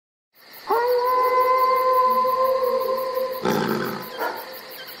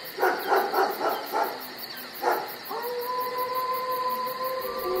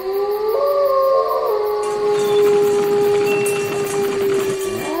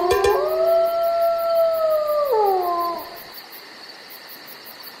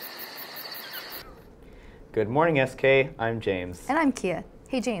Good morning, SK. I'm James. And I'm Kia.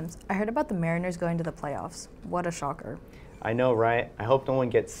 Hey James, I heard about the Mariners going to the playoffs. What a shocker. I know, right? I hope no one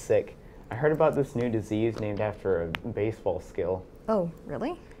gets sick. I heard about this new disease named after a baseball skill. Oh,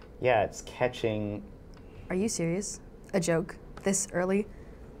 really? Yeah, it's catching... Are you serious? A joke? This early?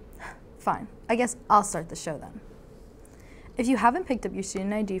 Fine, I guess I'll start the show then. If you haven't picked up your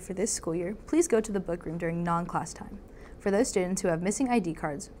student ID for this school year, please go to the book room during non-class time. For those students who have missing ID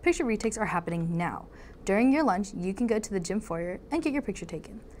cards, picture retakes are happening now. During your lunch, you can go to the gym foyer and get your picture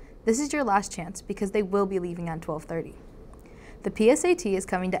taken. This is your last chance because they will be leaving at 12:30. The PSAT is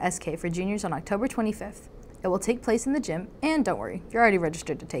coming to SK for juniors on October 25th. It will take place in the gym, and don't worry, you're already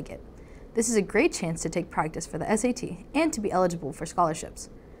registered to take it. This is a great chance to take practice for the SAT and to be eligible for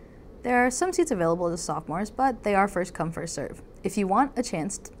scholarships. There are some seats available to sophomores, but they are first come, first serve. If you want a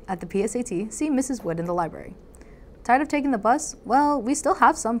chance at the PSAT, see Mrs. Wood in the library. Tired of taking the bus? Well, we still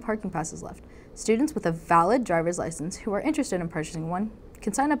have some parking passes left. Students with a valid driver's license who are interested in purchasing one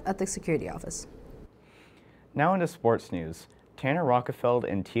can sign up at the security office. Now into sports news. Tanner Rockefeld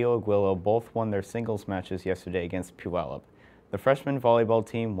and Tio Aguilo both won their singles matches yesterday against Puyallup. The freshman volleyball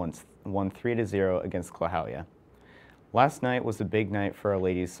team won 3-0 against Klahowya. Last night was a big night for our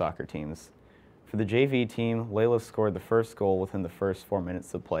ladies soccer teams. For the JV team, Layla scored the first goal within the first 4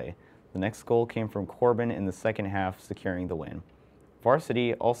 minutes of play. The next goal came from Corbin in the second half, securing the win.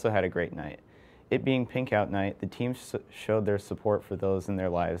 Varsity also had a great night. It being Pink Out Night, the team showed their support for those in their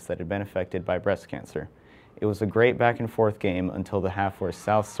lives that had been affected by breast cancer. It was a great back-and-forth game until the half where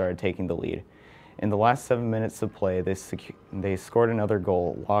South started taking the lead. In the last 7 minutes of play, they scored another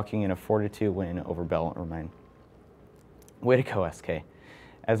goal, locking in a 4-2 win over Bellarmine. Way to go, SK.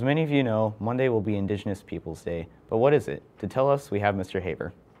 As many of you know, Monday will be Indigenous Peoples Day, but what is it? To tell us, we have Mr.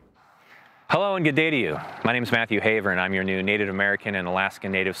 Haver. Hello and good day to you. My name is Matthew Haver and I'm your new Native American and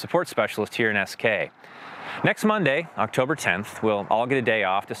Alaskan Native Support Specialist here in SK. Next Monday, October 10th, we'll all get a day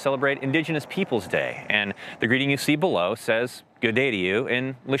off to celebrate Indigenous Peoples Day, and the greeting you see below says, "Good day to you"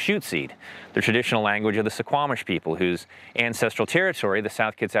 in Lashute, the traditional language of the Suquamish people whose ancestral territory the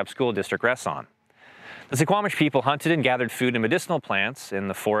South Kitsap School District rests on. The Suquamish people hunted and gathered food and medicinal plants in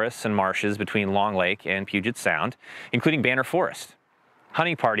the forests and marshes between Long Lake and Puget Sound, including Banner Forest.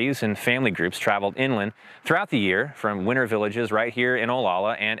 Hunting parties and family groups traveled inland throughout the year from winter villages right here in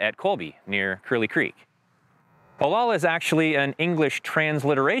Olalla and at Colby near Curly Creek. Olalla is actually an English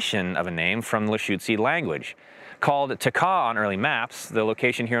transliteration of a name from the Lashute language. Called Taka on early maps, the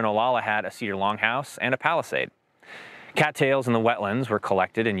location here in Olalla had a cedar longhouse and a palisade. Cattails in the wetlands were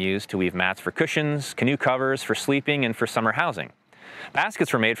collected and used to weave mats for cushions, canoe covers for sleeping, and for summer housing.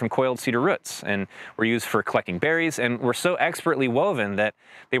 Baskets were made from coiled cedar roots and were used for collecting berries and were so expertly woven that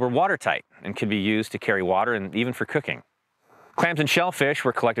they were watertight and could be used to carry water and even for cooking. Clams and shellfish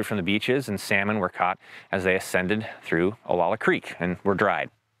were collected from the beaches and salmon were caught as they ascended through Olalla Creek and were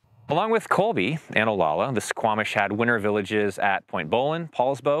dried. Along with Colby and Olalla, the Suquamish had winter villages at Point Bolin,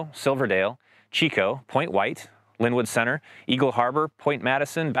 Paulsbo, Silverdale, Chico, Point White, Linwood Center, Eagle Harbor, Point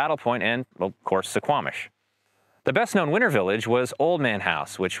Madison, Battle Point, and, well, of course, Suquamish. The best-known winter village was Old Man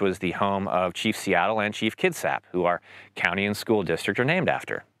House, which was the home of Chief Seattle and Chief Kitsap, who our county and school district are named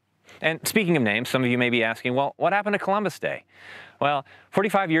after. And speaking of names, some of you may be asking, well, what happened to Columbus Day? Well,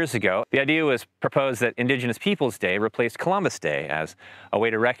 45 years ago, the idea was proposed that Indigenous Peoples Day replaced Columbus Day as a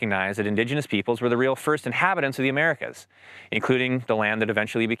way to recognize that Indigenous peoples were the real first inhabitants of the Americas, including the land that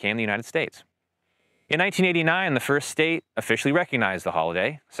eventually became the United States. In 1989, the first state officially recognized the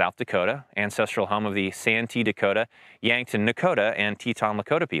holiday, South Dakota, ancestral home of the Santee Dakota, Yankton Nakota, and Teton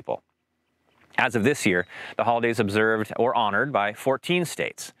Lakota people. As of this year, the holiday is observed or honored by 14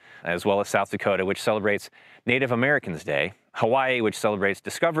 states, as well as South Dakota, which celebrates Native Americans Day, Hawaii, which celebrates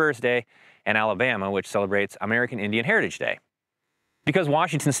Discoverers Day, and Alabama, which celebrates American Indian Heritage Day. Because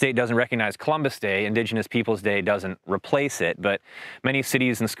Washington State doesn't recognize Columbus Day, Indigenous Peoples Day doesn't replace it, but many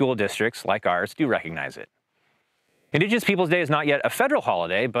cities and school districts, like ours, do recognize it. Indigenous Peoples Day is not yet a federal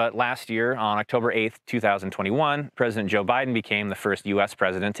holiday, but last year, on October 8, 2021, President Joe Biden became the first U.S.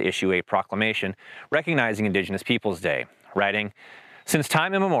 president to issue a proclamation recognizing Indigenous Peoples Day, writing, "Since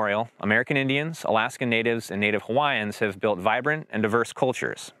time immemorial, American Indians, Alaskan Natives, and Native Hawaiians have built vibrant and diverse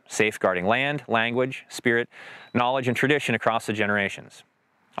cultures, safeguarding land, language, spirit, knowledge, and tradition across the generations.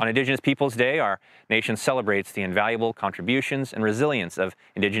 On Indigenous Peoples Day, our nation celebrates the invaluable contributions and resilience of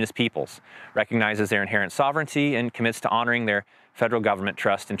Indigenous peoples, recognizes their inherent sovereignty, and commits to honoring their federal government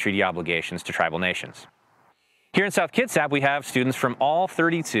trust and treaty obligations to tribal nations." Here in South Kitsap, we have students from all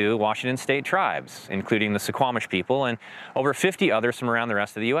 32 Washington State tribes, including the Suquamish people and over 50 others from around the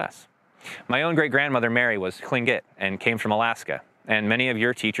rest of the U.S. My own great-grandmother, Mary, was Tlingit and came from Alaska. and many of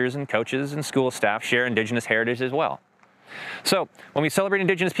your teachers and coaches and school staff share Indigenous heritage as well. So when we celebrate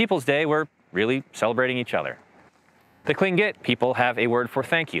Indigenous Peoples Day, we're really celebrating each other. The Tlingit people have a word for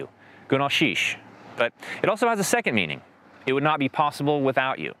thank you, gunalshish, but it also has a second meaning. It would not be possible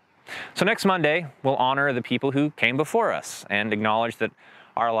without you. So next Monday, we'll honor the people who came before us and acknowledge that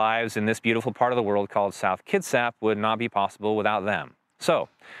our lives in this beautiful part of the world called South Kitsap would not be possible without them. So,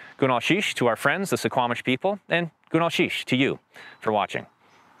 gunalshish to our friends, the Suquamish people, and gunalshish to you for watching.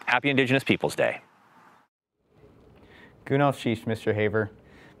 Happy Indigenous Peoples Day. Gunalshish, Mr. Haver.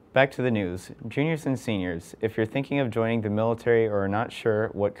 Back to the news. Juniors and seniors, if you're thinking of joining the military or are not sure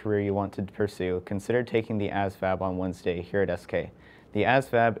what career you want to pursue, consider taking the ASVAB on Wednesday here at SK. The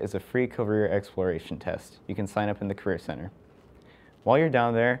ASVAB is a free career exploration test. You can sign up in the Career Center. While you're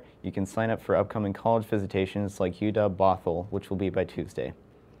down there, you can sign up for upcoming college visitations like UW-Bothell, which will be by Tuesday.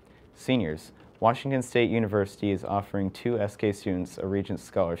 Seniors, Washington State University is offering 2 SK students a Regents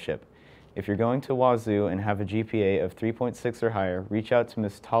Scholarship. If you're going to Wazoo and have a GPA of 3.6 or higher, reach out to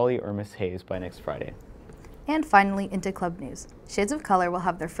Ms. Tolley or Ms. Hayes by next Friday. And finally, into club news. Shades of Color will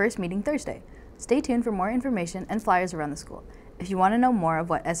have their first meeting Thursday. Stay tuned for more information and flyers around the school. If you want to know more of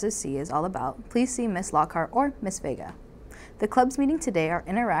what SSC is all about, please see Miss Lockhart or Miss Vega. The clubs meeting today are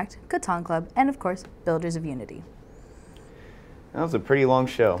Interact, Catan Club, and of course, Builders of Unity. That was a pretty long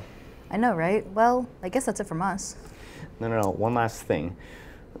show. I know, right? Well, I guess that's it from us. No, one last thing.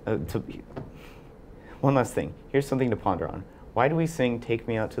 One last thing. Here's something to ponder on. Why do we sing Take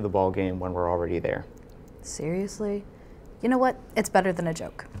Me Out to the Ball Game when we're already there? Seriously? You know what? It's better than a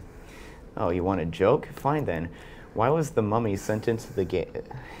joke. Oh, you want a joke? Fine then. Why was the mummy sent into the game?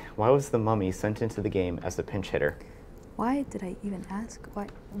 Why was the mummy sent into the game as a pinch hitter? Why did I even ask?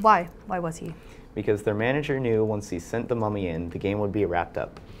 Why? Why was he? Because their manager knew once he sent the mummy in, the game would be wrapped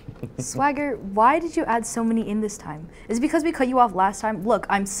up. Swagger, why did you add so many in this time? Is it because we cut you off last time? Look,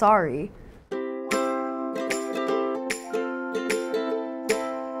 I'm sorry.